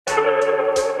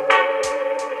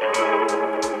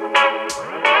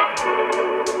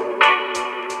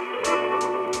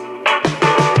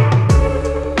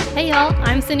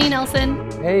Sydney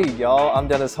Nelson. Hey y'all, I'm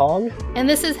Dennis Hong. And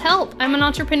this is Help, I'm an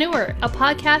Entrepreneur, a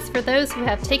podcast for those who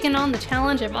have taken on the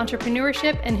challenge of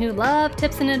entrepreneurship and who love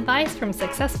tips and advice from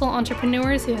successful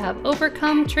entrepreneurs who have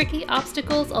overcome tricky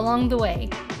obstacles along the way.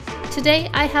 Today,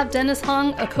 I have Dennis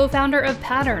Hong, a co-founder of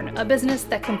Pattern, a business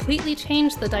that completely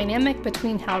changed the dynamic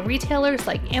between how retailers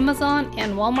like Amazon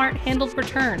and Walmart handled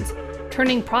returns,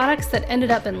 turning products that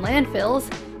ended up in landfills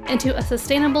into a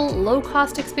sustainable,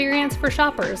 low-cost experience for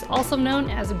shoppers, also known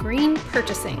as green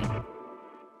purchasing.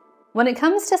 When it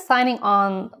comes to signing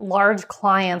on large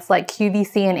clients like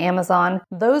QVC and Amazon,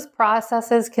 those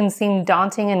processes can seem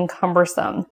daunting and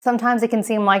cumbersome. Sometimes it can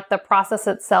seem like the process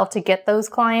itself to get those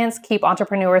clients keep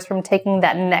entrepreneurs from taking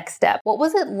that next step. What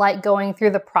was it like going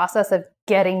through the process of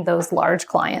getting those large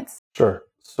clients? Sure.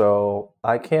 So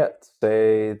I can't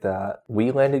say that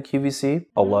we landed QVC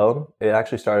alone. It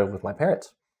actually started with my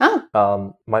parents.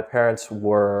 Oh. My parents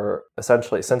were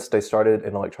essentially, since they started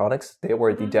in electronics, they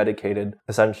were the dedicated,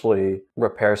 essentially,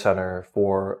 repair center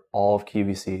for all of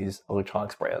QVC's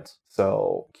electronics brands.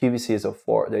 So QVC is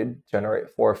they generate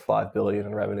 4 or 5 billion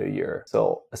in revenue a year.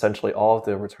 So essentially, all of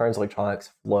the returns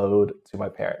electronics flowed to my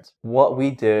parents. What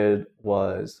we did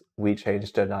was we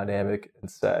changed the dynamic and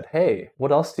said, hey,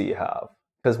 what else do you have?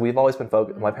 Because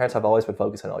my parents have always been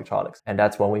focused on electronics. And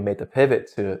that's when we made the pivot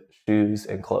to shoes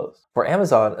and clothes. For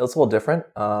Amazon, it's a little different.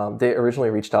 They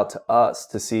originally reached out to us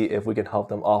to see if we can help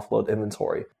them offload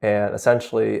inventory. And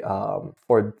essentially,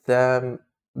 for them,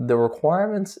 the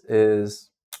requirements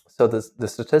is, so the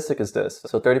statistic is this.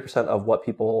 So 30% of what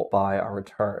people buy are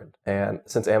returned. And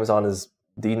since Amazon is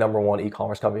the #1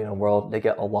 e-commerce company in the world, they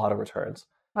get a lot of returns.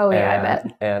 Oh yeah, I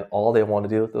bet. And all they want to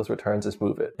do with those returns is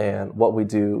move it. And what we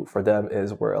do for them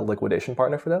is we're a liquidation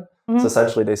partner for them. Mm-hmm. So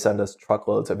essentially, they send us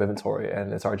truckloads of inventory,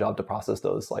 and it's our job to process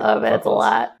those. Like, oh, it's a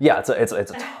lot. Yeah,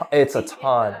 it's a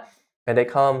ton.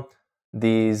 And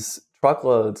these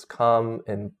truckloads come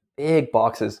in big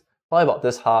boxes, probably about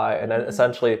this high, and then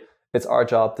essentially, it's our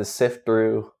job to sift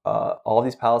through all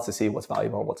these pallets to see what's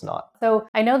valuable and what's not. So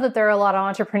I know that there are a lot of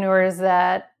entrepreneurs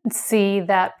that see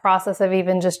that process of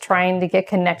even just trying to get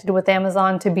connected with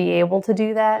Amazon to be able to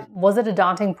do that. Was it a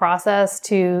daunting process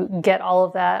to get all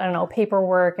of that,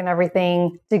 paperwork and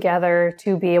everything together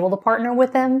to be able to partner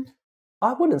with them?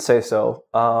 I wouldn't say so.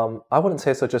 I wouldn't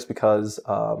say so just because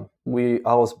I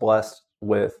was blessed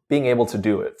with being able to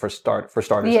do it for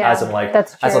starters, yeah, as in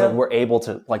that's true. as in we're able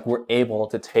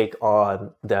to take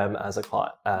on them as a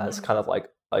client, as kind of like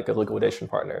a liquidation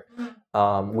partner.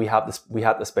 We have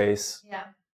the space, yeah,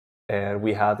 and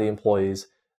we have the employees.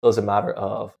 It was a matter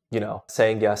of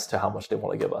saying yes to how much they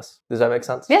want to give us. Does that make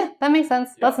sense? Yeah, that makes sense.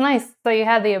 Yeah. That's nice. So you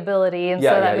had the ability, and so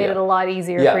that made it a lot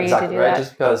easier for you to do right? that.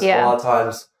 Just because a lot of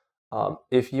times,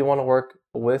 if you want to work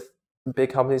with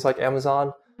big companies like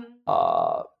Amazon,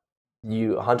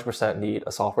 you 100% need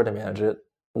a software to manage it,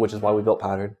 which is why we built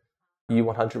Pattern. You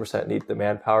 100% need the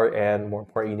manpower, and more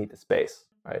importantly, you need the space,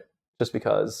 right? Just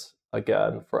because,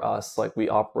 again, for us, we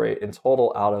operate in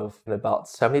total out of about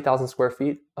 70,000 square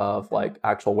feet of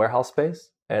actual warehouse space.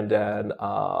 And then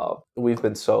we've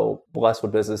been so blessed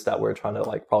with business that we're trying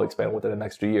to probably expand within the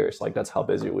next few years. That's how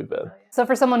busy we've been. So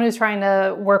for someone who's trying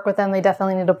to work with them, they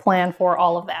definitely need to plan for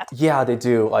all of that. Yeah, they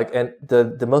do. And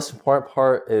the most important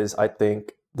part is, I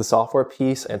think, the software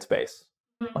piece and space.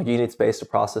 You need space to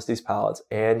process these pallets,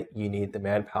 and you need the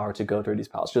manpower to go through these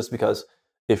pallets. Just because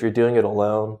if you're doing it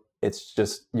alone,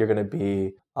 you're going to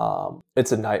be,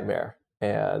 it's a nightmare.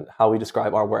 And how we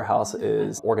describe our warehouse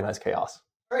is organized chaos.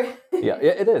 Yeah,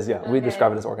 it is. Yeah, we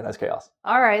describe it as organized chaos.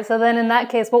 All right. So then in that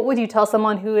case, what would you tell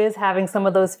someone who is having some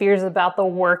of those fears about the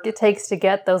work it takes to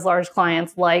get those large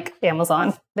clients like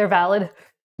Amazon? They're valid.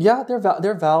 Yeah,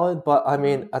 they're valid, but I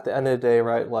mean, at the end of the day,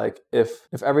 right? If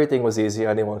everything was easy,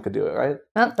 anyone could do it, right?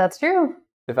 Oh, that's true.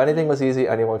 If anything was easy,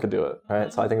 anyone could do it,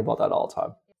 right? So I think about that all the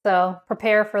time. So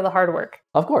prepare for the hard work.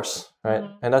 Of course, right?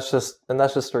 And that's just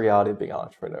the reality of being an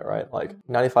entrepreneur, right?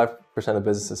 95% of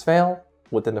businesses fail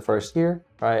within the first year,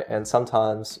 right? And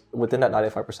sometimes within that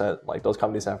 95%, those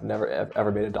companies have never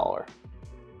ever made $1.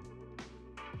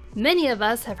 Many of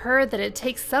us have heard that it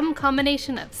takes some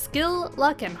combination of skill,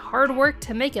 luck, and hard work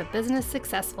to make a business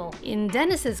successful. In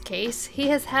Dennis's case, he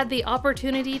has had the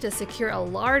opportunity to secure a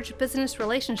large business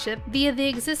relationship via the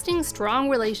existing strong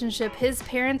relationship his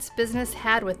parents' business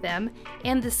had with them,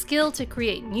 and the skill to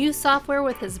create new software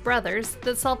with his brothers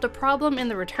that solved a problem in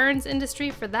the returns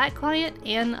industry for that client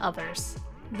and others.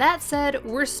 That said,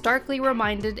 we're starkly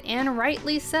reminded, and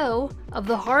rightly so, of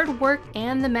the hard work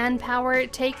and the manpower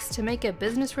it takes to make a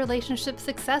business relationship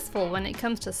successful when it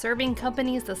comes to serving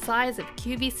companies the size of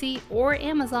QVC or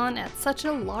Amazon at such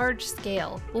a large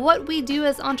scale. What we do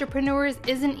as entrepreneurs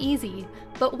isn't easy,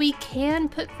 but we can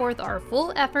put forth our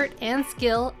full effort and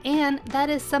skill, and that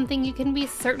is something you can be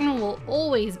certain will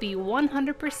always be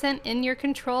 100% in your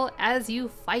control as you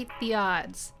fight the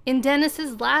odds. In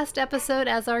Dennis's last episode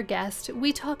as our guest,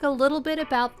 we talk a little bit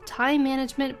about time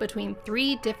management between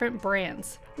 3 different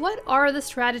brands. What are the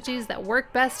strategies that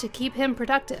work best to keep him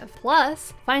productive?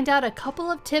 Plus, find out a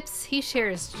couple of tips he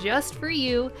shares just for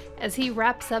you as he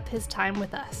wraps up his time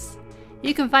with us.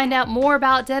 You can find out more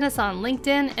about Dennis on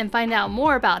LinkedIn and find out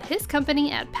more about his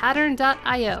company at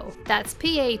pattern.io. That's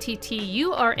PATTURN.io,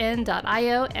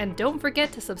 and don't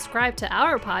forget to subscribe to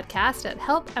our podcast at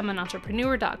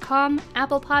helpi'manentrepreneur.com,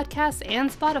 Apple Podcasts, and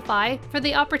Spotify for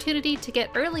the opportunity to get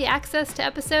early access to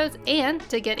episodes and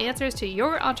to get answers to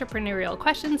your entrepreneurial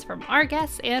questions from our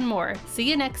guests and more. See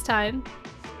you next time.